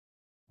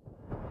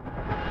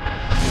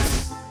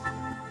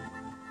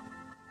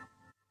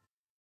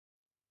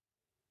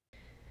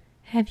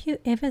Have you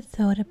ever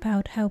thought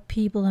about how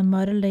people are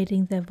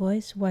modulating their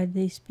voice while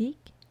they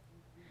speak?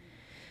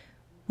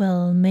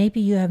 Well, maybe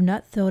you have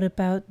not thought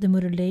about the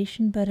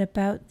modulation, but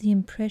about the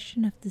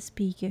impression of the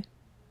speaker.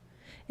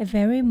 A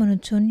very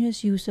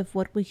monotonous use of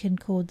what we can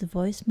call the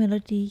voice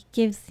melody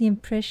gives the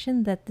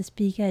impression that the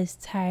speaker is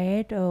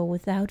tired or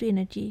without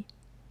energy.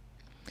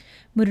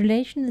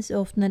 Modulation is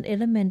often an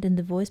element in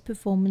the voice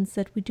performance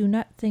that we do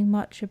not think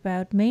much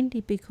about, mainly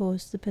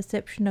because the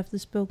perception of the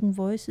spoken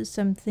voice is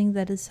something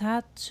that is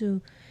hard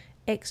to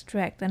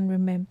extract and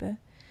remember.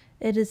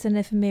 It is an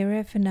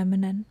ephemeral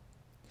phenomenon.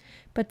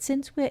 But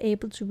since we are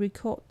able to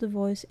record the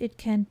voice, it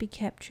can be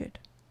captured.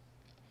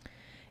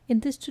 In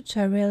this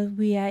tutorial,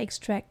 we are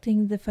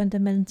extracting the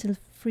fundamental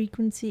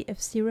frequency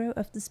f0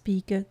 of the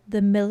speaker,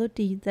 the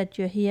melody that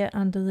you hear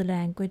under the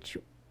language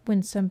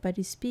when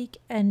somebody speaks,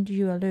 and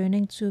you are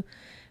learning to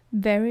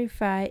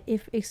verify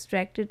if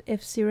extracted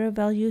f0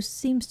 value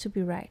seems to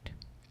be right.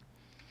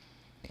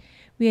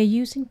 We are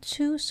using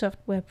two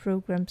software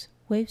programs,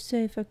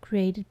 Wavesurfer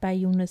created by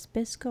Jonas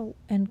Beskov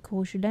and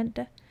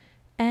Kåre,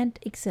 and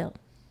Excel.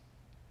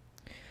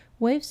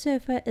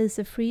 Wavesurfer is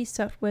a free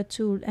software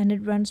tool and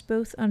it runs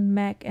both on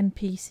Mac and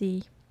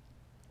PC.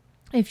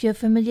 If you're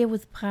familiar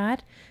with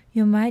Praat,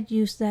 you might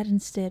use that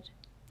instead.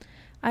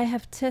 I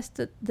have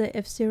tested the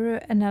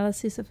f0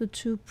 analysis of the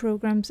two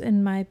programs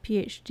in my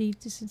PhD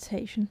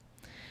dissertation.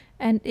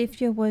 And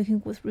if you're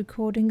working with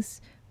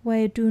recordings where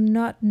you do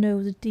not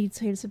know the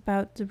details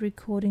about the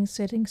recording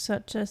settings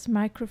such as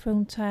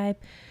microphone type,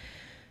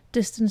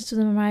 distance to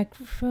the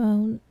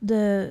microphone,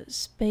 the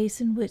space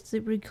in which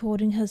the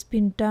recording has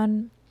been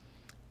done,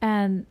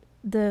 and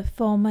the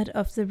format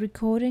of the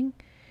recording,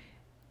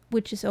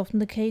 which is often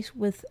the case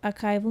with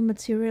archival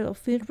material or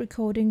field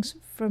recordings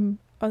from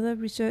other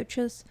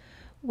researchers,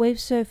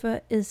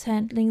 Wavesurfer is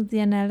handling the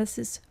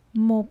analysis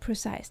more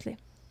precisely.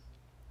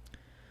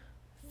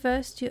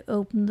 First you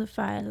open the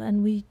file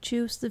and we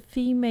choose the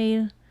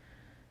female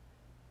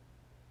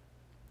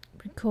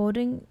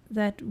recording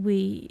that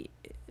we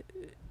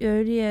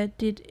earlier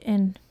did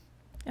in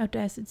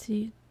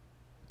Audacity,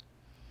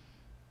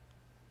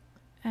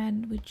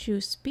 and we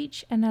choose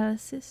speech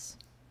analysis.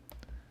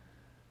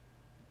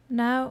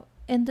 Now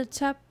in the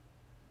top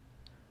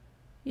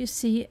you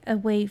see a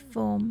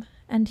waveform,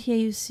 and here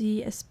you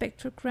see a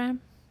spectrogram.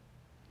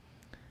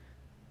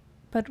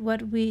 But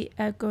what we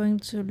are going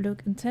to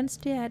look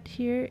intensely at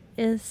here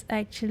is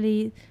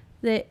actually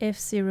the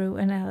f0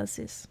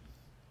 analysis.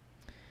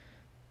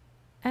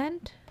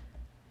 And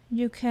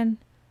you can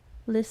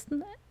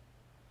listen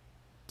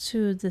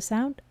to the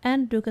sound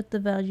and look at the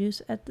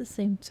values at the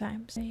same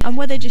time. And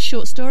were they just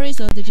short stories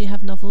or did you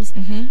have novels?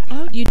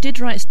 Oh, you did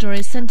write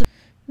stories. Send them.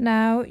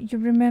 Now you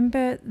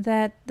remember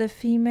that the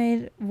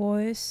female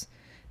voice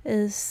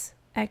is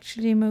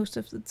actually most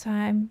of the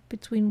time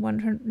between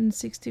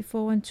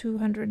 164 and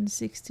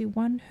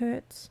 261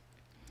 hertz.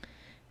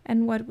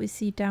 And what we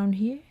see down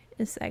here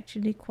is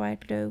actually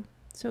quite low.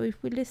 So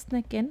if we listen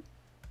again,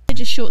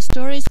 Just short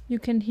stories. you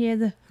can hear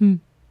the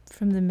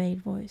from the male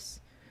voice.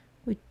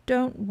 We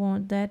don't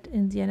want that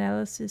in the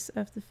analysis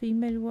of the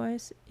female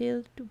voice.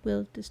 It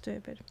will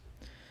disturb it.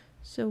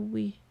 So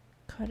we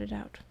cut it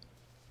out.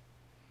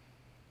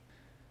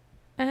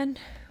 And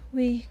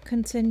we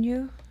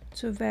continue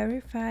to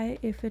verify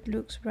if it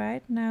looks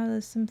right. Now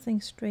there's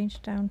something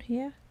strange down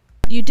here.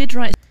 You did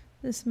write.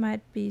 This might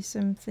be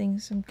some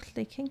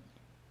clicking.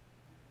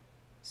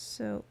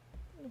 So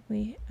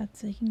we are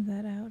taking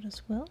that out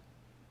as well.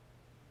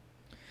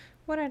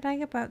 What I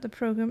like about the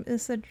program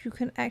is that you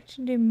can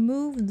actually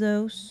move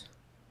those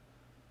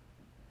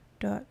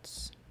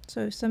dots.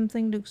 So if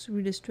something looks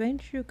really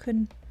strange, you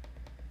can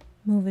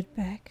move it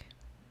back.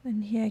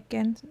 And here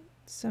again,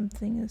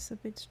 something is a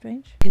bit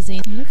strange.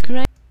 Magazine. Look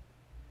great.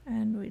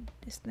 And we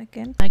listen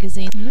again.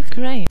 Magazine. Look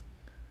great.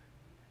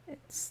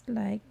 It's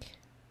like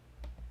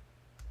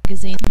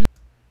Magazine.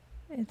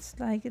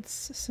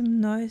 it's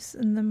some noise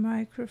in the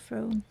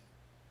microphone.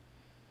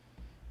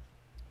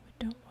 We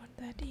don't want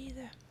that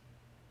either.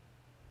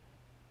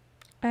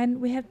 And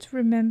we have to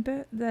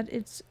remember that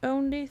it's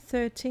only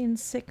 13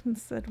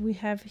 seconds that we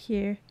have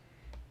here,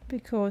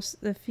 because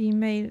the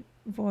female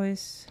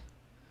voice,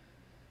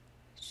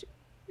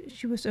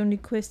 she was only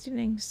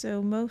questioning,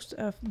 so most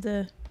of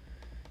the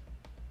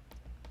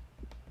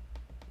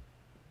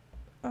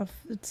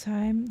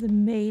time the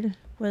male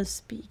was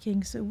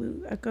speaking, so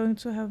we are going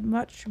to have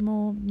much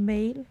more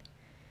male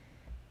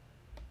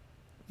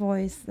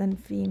voice than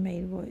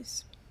female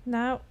voice.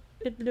 Now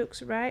it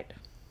looks right.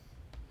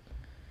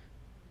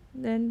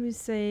 Then we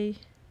say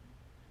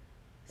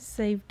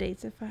save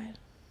data file.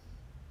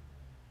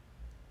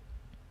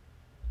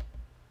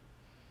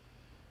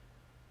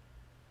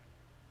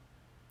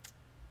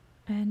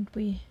 And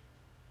we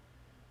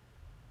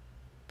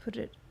put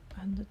it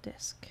on the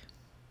desk.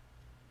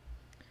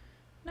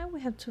 Now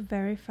we have to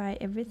verify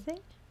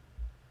everything,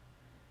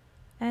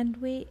 and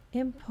we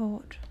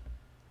import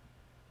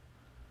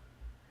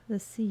the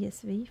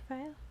CSV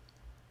file.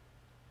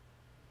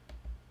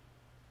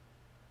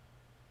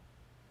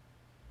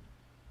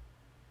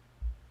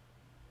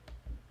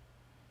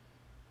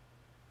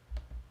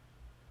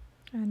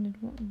 and it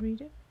won't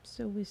read it,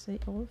 so we say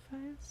all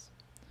files,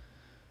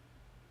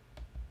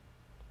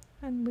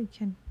 and we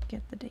can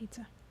get the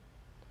data.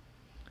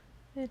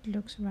 It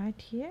looks right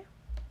here.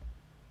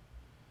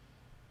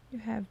 You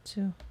have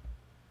to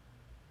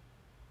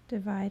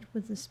divide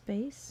with the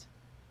space,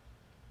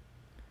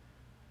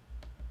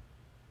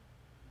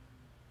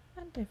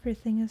 and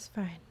everything is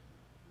fine.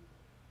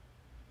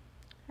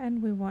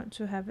 And we want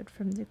to have it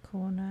from the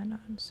corner and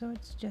on, so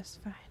it's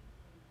just fine.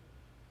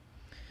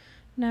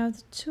 Now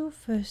the two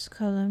first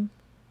columns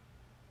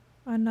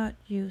are not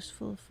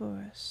useful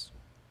for us.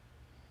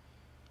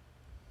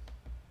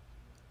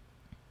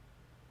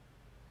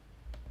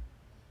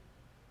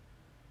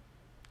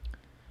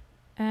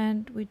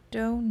 And we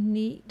don't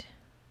need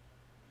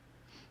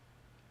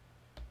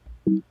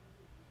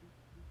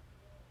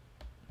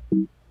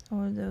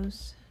all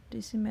those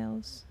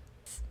decimals.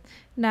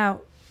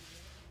 Now,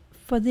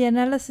 for the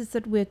analysis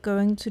that we're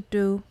going to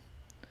do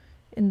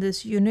in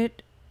this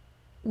unit,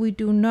 we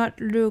do not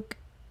look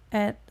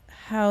at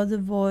how the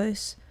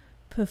voice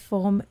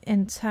perform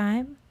in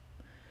time,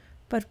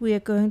 but we are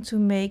going to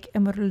make a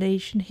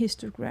modulation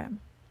histogram.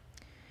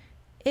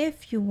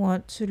 If you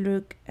want to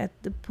look at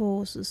the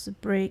pauses, the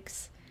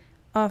breaks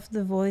of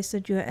the voice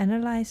that you're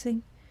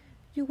analyzing,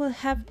 you will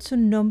have to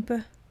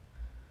number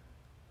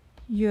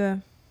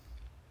your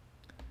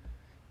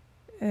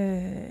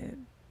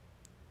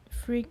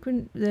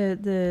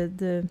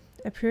the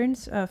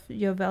appearance of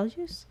your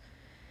values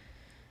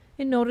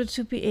in order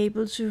to be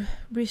able to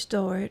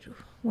restore it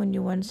when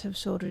you once have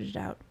sorted it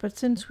out. But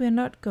since we're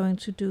not going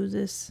to do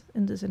this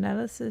in this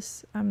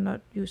analysis, I'm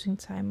not using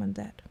time on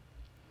that.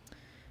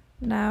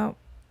 Now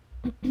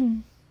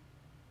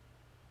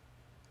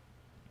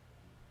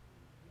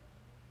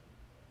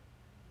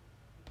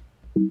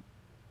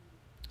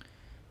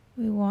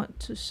we want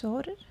to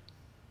sort it.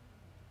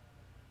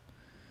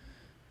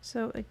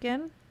 So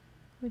again,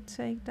 we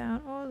take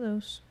down all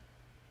those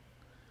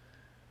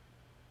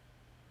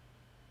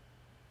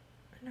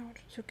in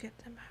order to get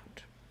them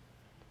out.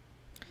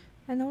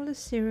 And all the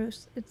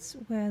zeros, it's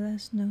where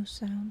there's no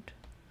sound.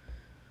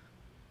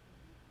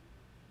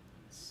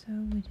 So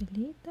we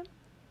delete them.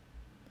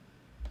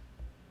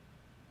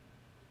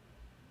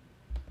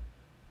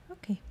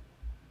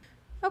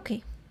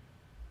 Okay.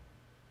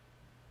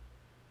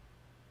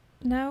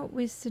 Now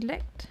we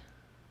select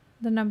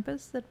the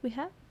numbers that we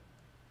have.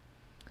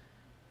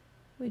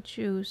 We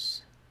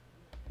choose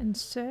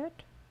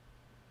Insert,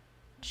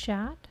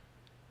 Chart,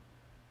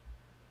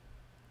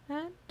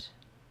 and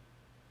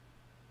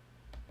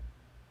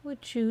we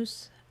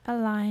choose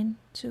Align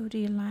to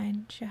the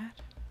Align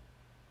chart.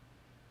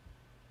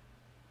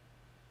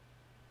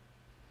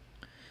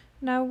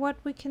 Now what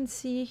we can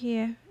see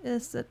here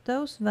is that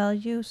those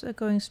values are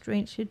going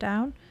strangely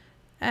down,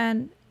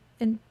 and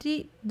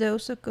indeed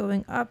those are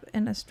going up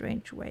in a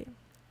strange way.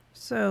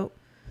 So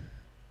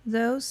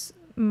those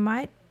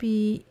might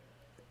be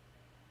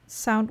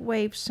sound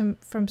waves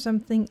from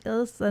something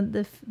else than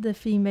the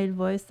female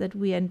voice that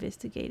we are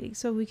investigating.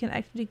 So we can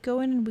actually go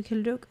in and we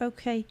can look,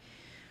 okay,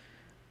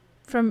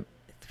 from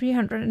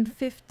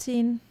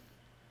 315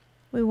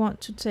 we want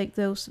to take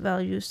those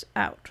values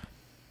out,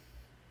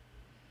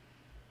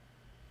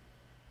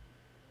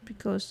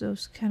 because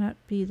those cannot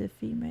be the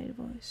female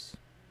voice.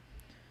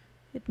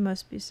 It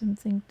must be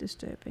something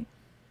disturbing.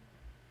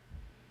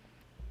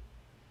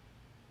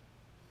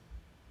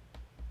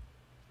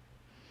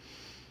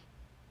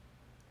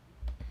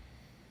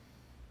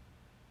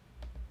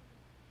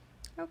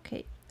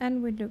 Okay,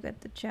 and we look at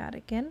the chart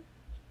again.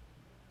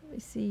 We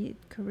see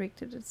it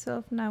corrected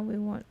itself. Now we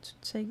want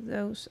to take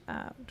those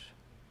out.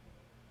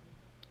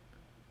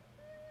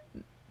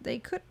 They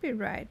could be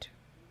right.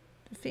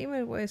 The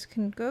female voice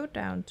can go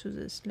down to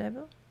this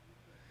level.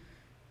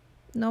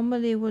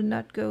 Normally it will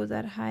not go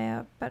that high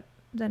up, but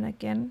then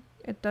again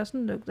it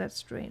doesn't look that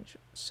strange.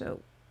 So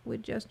we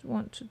just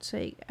want to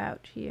take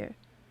out here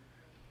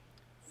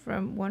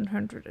from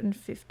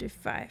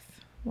 155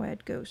 where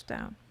it goes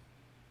down.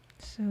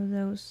 So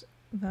those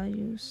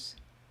values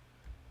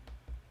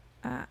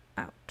are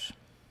out.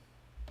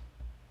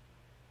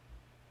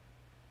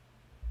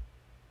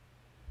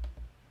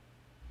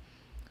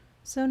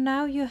 So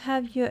now you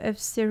have your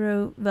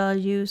F0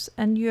 values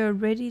and you're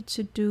ready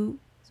to do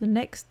the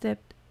next step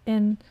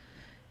in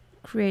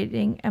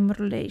creating a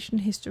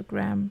modulation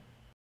histogram